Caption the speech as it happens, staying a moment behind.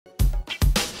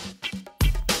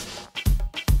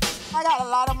I got a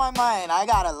lot on my mind. I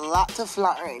got a lot to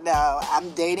flaunt right now. I'm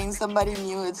dating somebody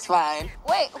new, it's fine.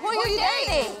 Wait, who are you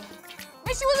dating?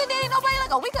 Bitch, you wasn't dating nobody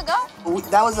like a week ago?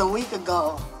 That was a week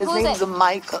ago. His Who's name's it?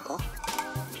 Michael.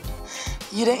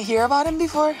 You didn't hear about him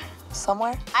before?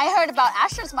 Somewhere? I heard about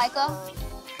Astrid's Michael.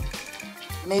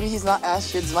 Maybe he's not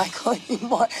Astrid's Michael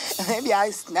anymore. Maybe I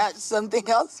snatched something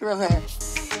else from her.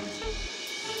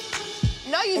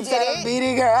 No, you Instead didn't. of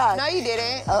beating her ass. No, you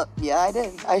didn't. Oh, yeah, I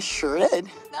did. I sure did.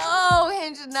 No,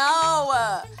 Hencha,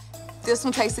 no. This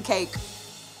one takes the cake.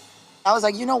 I was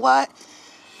like, you know what?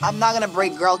 I'm not gonna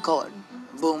break girl code.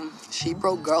 Boom, she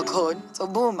broke girl code. So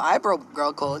boom, I broke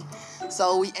girl code.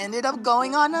 So we ended up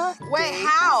going on a Wait, date.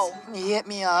 how? He hit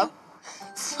me up.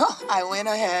 So I went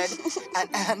ahead and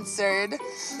answered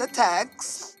the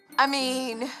text. I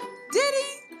mean, did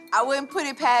he? I wouldn't put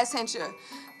it past Hencha.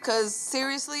 Cause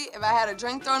seriously, if I had a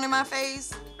drink thrown in my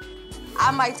face, I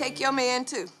might take your man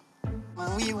too.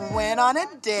 We went on a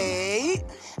date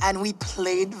and we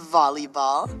played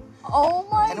volleyball. Oh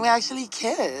my. And we actually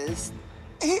kissed.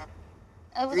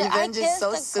 Revenge is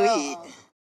so sweet.